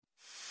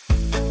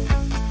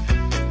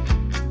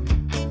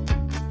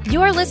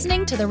You're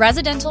listening to The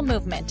Residential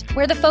Movement,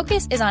 where the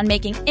focus is on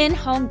making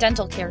in-home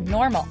dental care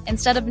normal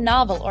instead of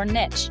novel or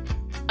niche.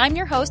 I'm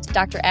your host,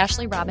 Dr.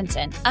 Ashley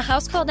Robinson, a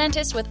house call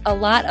dentist with a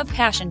lot of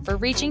passion for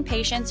reaching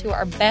patients who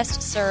are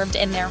best served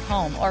in their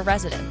home or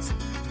residence.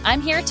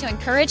 I'm here to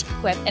encourage,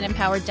 equip, and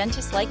empower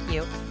dentists like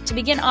you to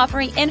begin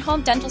offering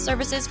in-home dental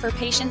services for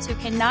patients who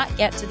cannot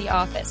get to the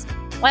office,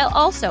 while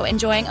also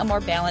enjoying a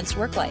more balanced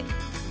work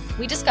life.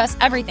 We discuss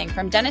everything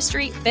from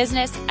dentistry,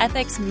 business,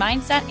 ethics,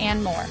 mindset,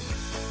 and more.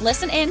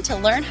 Listen in to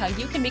learn how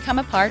you can become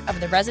a part of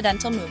the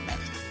residential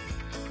movement.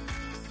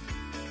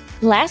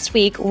 Last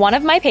week, one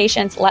of my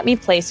patients let me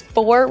place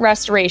 4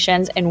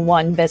 restorations in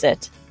one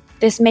visit.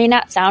 This may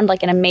not sound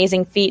like an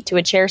amazing feat to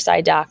a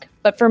chairside doc,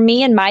 but for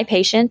me and my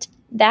patient,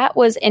 that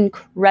was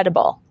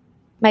incredible.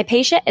 My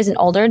patient is an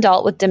older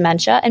adult with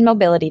dementia and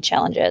mobility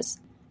challenges.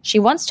 She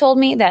once told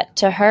me that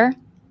to her,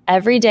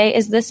 every day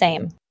is the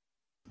same.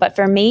 But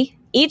for me,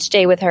 each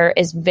day with her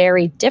is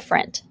very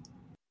different.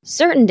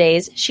 Certain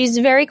days, she's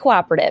very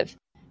cooperative,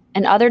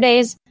 and other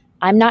days,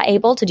 I'm not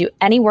able to do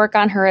any work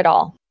on her at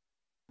all.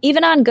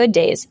 Even on good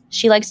days,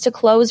 she likes to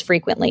close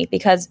frequently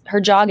because her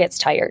jaw gets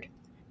tired.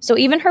 So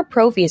even her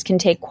prophies can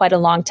take quite a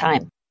long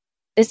time.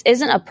 This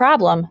isn't a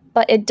problem,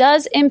 but it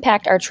does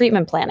impact our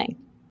treatment planning.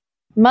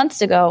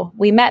 Months ago,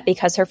 we met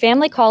because her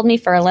family called me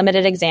for a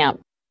limited exam.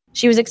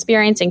 She was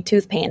experiencing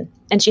tooth pain,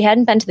 and she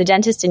hadn't been to the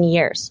dentist in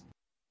years.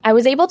 I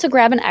was able to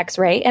grab an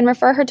x-ray and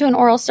refer her to an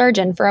oral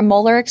surgeon for a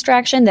molar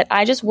extraction that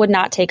I just would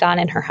not take on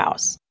in her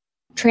house.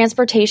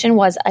 Transportation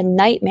was a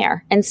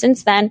nightmare, and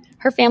since then,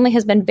 her family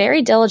has been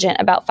very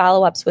diligent about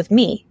follow-ups with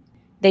me.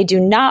 They do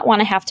not want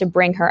to have to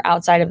bring her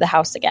outside of the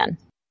house again.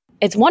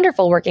 It's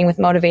wonderful working with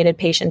motivated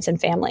patients and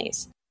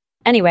families.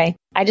 Anyway,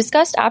 I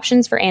discussed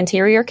options for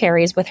anterior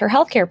caries with her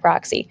healthcare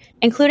proxy,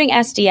 including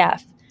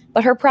SDF,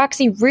 but her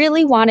proxy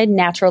really wanted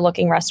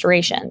natural-looking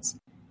restorations.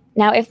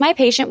 Now, if my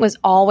patient was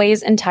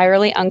always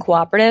entirely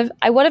uncooperative,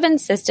 I would have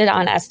insisted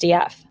on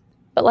SDF.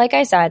 But like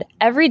I said,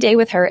 every day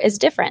with her is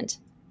different.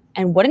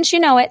 And wouldn't you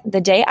know it,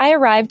 the day I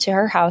arrived to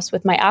her house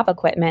with my op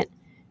equipment,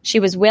 she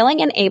was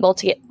willing and able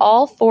to get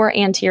all 4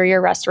 anterior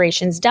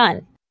restorations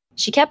done.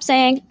 She kept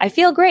saying, "I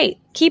feel great,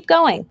 keep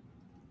going."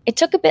 It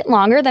took a bit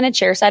longer than a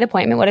chairside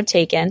appointment would have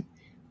taken,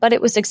 but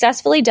it was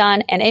successfully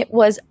done and it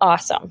was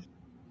awesome.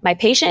 My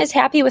patient is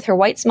happy with her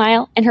white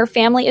smile, and her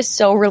family is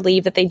so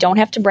relieved that they don't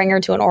have to bring her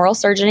to an oral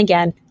surgeon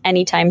again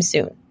anytime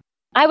soon.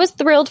 I was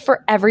thrilled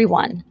for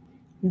everyone.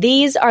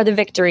 These are the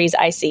victories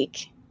I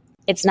seek.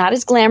 It's not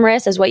as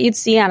glamorous as what you'd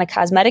see on a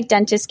cosmetic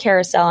dentist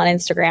carousel on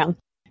Instagram,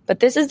 but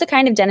this is the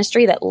kind of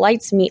dentistry that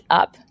lights me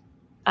up.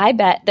 I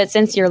bet that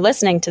since you're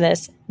listening to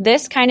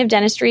this kind of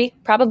dentistry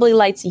probably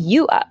lights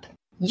you up.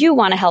 You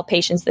want to help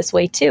patients this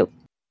way too.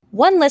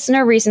 One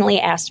listener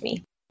recently asked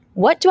me,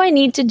 "What do I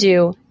need to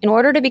do in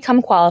order to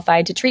become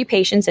qualified to treat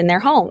patients in their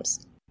homes?"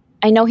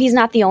 I know he's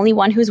not the only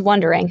one who's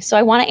wondering, so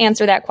I want to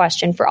answer that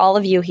question for all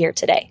of you here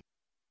today.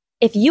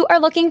 If you are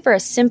looking for a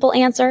simple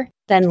answer,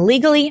 then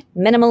legally,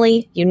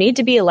 minimally, you need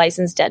to be a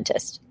licensed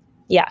dentist.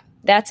 Yeah,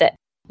 that's it.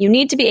 You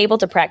need to be able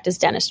to practice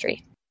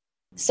dentistry.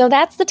 So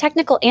that's the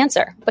technical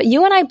answer, but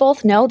you and I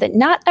both know that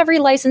not every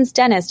licensed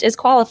dentist is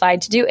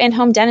qualified to do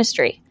in-home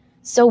dentistry.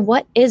 So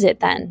what is it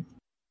then?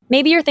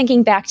 Maybe you're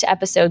thinking back to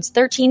episodes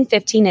 13,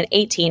 15, and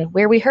 18,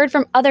 where we heard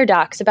from other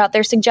docs about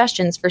their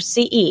suggestions for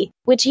CE,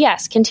 which,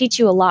 yes, can teach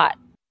you a lot.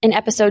 In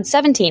episodes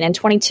 17 and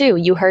 22,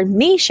 you heard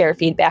me share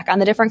feedback on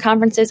the different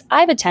conferences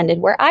I've attended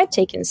where I've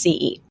taken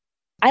CE.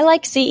 I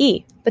like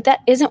CE, but that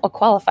isn't what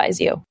qualifies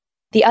you.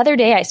 The other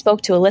day, I spoke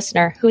to a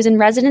listener who is in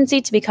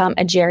residency to become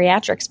a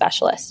geriatric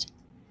specialist.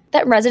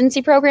 That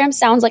residency program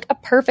sounds like a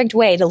perfect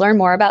way to learn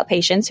more about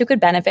patients who could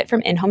benefit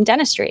from in-home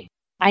dentistry.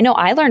 I know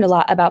I learned a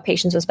lot about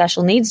patients with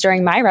special needs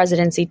during my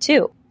residency,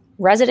 too.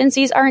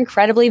 Residencies are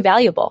incredibly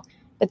valuable,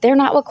 but they're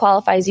not what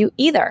qualifies you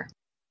either.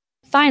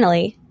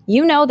 Finally,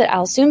 you know that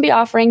I'll soon be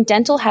offering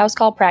Dental House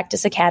Call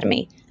Practice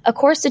Academy, a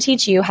course to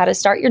teach you how to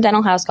start your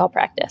dental house call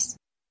practice.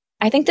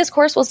 I think this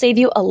course will save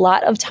you a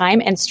lot of time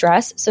and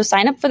stress, so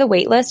sign up for the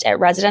waitlist at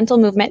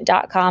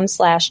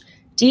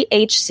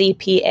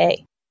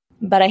residentialmovement.com/DHCPA.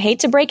 But I hate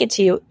to break it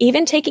to you,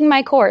 even taking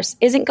my course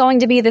isn't going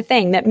to be the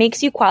thing that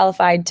makes you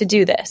qualified to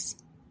do this.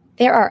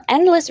 There are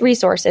endless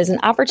resources and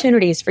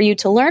opportunities for you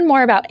to learn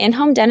more about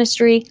in-home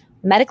dentistry,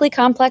 medically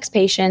complex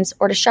patients,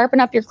 or to sharpen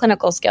up your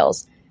clinical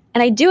skills,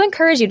 and I do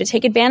encourage you to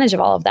take advantage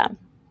of all of them.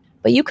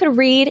 But you could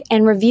read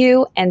and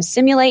review and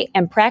simulate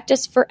and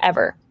practice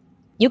forever.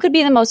 You could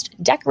be the most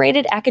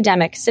decorated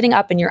academic sitting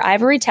up in your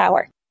ivory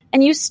tower,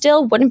 and you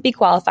still wouldn't be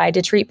qualified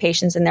to treat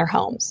patients in their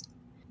homes.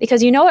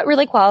 Because you know what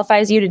really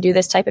qualifies you to do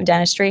this type of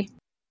dentistry?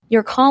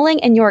 Your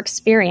calling and your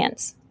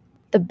experience.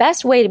 The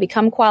best way to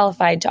become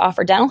qualified to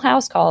offer dental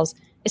house calls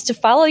is to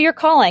follow your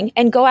calling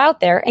and go out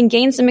there and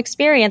gain some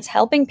experience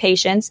helping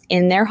patients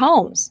in their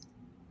homes.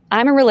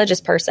 I'm a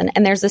religious person,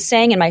 and there's a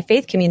saying in my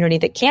faith community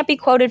that can't be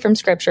quoted from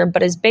Scripture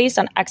but is based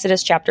on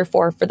Exodus chapter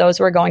 4 for those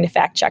who are going to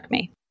fact check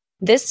me.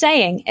 This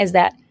saying is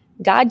that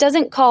God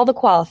doesn't call the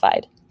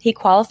qualified, He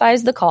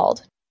qualifies the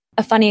called.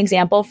 A funny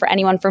example for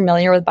anyone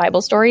familiar with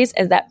Bible stories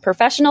is that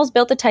professionals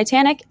built the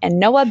Titanic and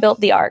Noah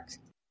built the ark.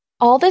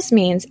 All this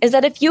means is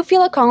that if you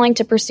feel a calling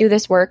to pursue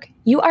this work,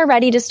 you are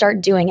ready to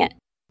start doing it.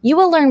 You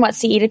will learn what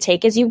CE to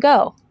take as you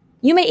go.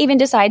 You may even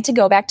decide to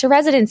go back to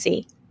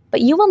residency,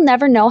 but you will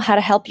never know how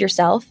to help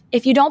yourself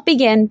if you don't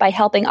begin by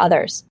helping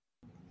others.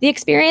 The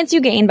experience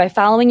you gain by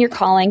following your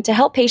calling to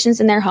help patients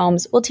in their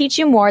homes will teach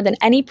you more than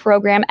any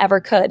program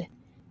ever could.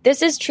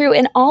 This is true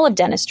in all of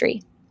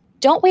dentistry.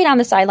 Don't wait on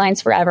the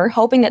sidelines forever,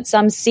 hoping that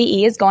some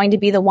CE is going to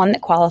be the one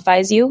that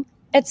qualifies you.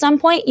 At some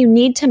point, you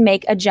need to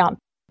make a jump.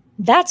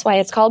 That's why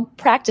it's called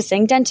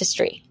practicing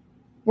dentistry.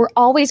 We're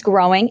always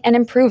growing and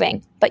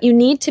improving, but you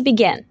need to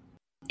begin.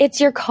 It's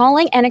your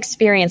calling and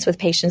experience with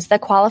patients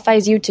that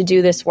qualifies you to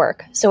do this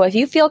work. So if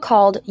you feel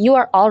called, you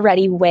are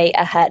already way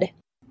ahead.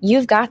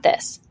 You've got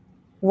this.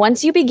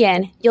 Once you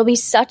begin, you'll be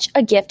such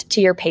a gift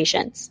to your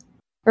patients.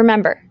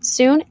 Remember,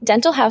 soon,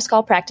 Dental House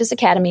Call Practice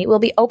Academy will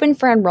be open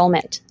for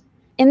enrollment.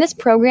 In this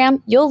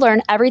program, you'll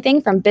learn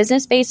everything from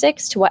business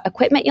basics to what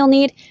equipment you'll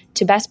need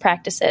to best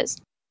practices.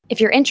 If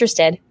you're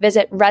interested,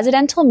 visit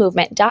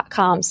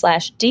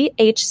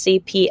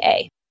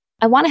residentialmovement.com/DHCPA.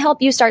 I want to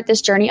help you start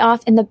this journey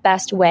off in the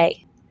best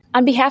way.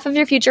 On behalf of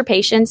your future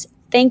patients,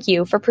 thank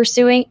you for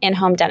pursuing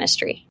in-home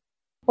dentistry.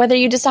 Whether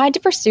you decide to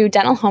pursue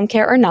dental home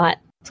care or not,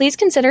 please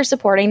consider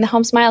supporting the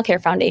Home Smile Care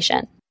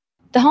Foundation.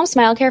 The Home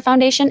Smile Care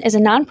Foundation is a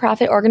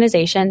nonprofit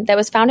organization that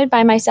was founded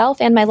by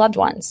myself and my loved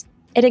ones.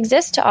 It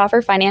exists to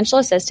offer financial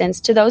assistance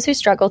to those who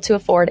struggle to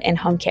afford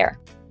in-home care.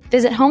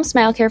 Visit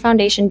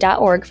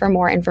homesmilecarefoundation.org for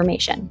more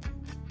information.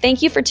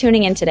 Thank you for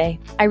tuning in today.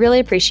 I really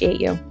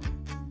appreciate you.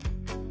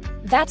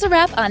 That's a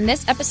wrap on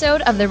this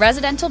episode of The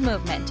Residential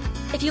Movement.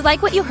 If you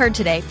like what you heard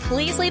today,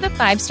 please leave a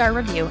 5-star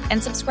review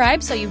and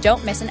subscribe so you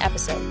don't miss an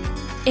episode.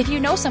 If you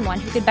know someone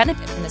who could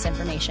benefit from this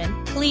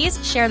information,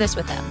 please share this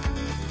with them.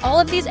 All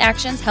of these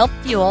actions help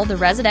fuel the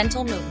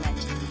residential movement.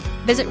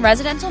 Visit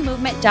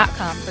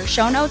residentialmovement.com for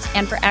show notes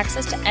and for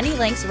access to any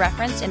links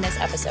referenced in this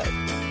episode.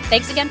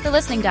 Thanks again for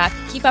listening, Doc.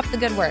 Keep up the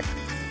good work.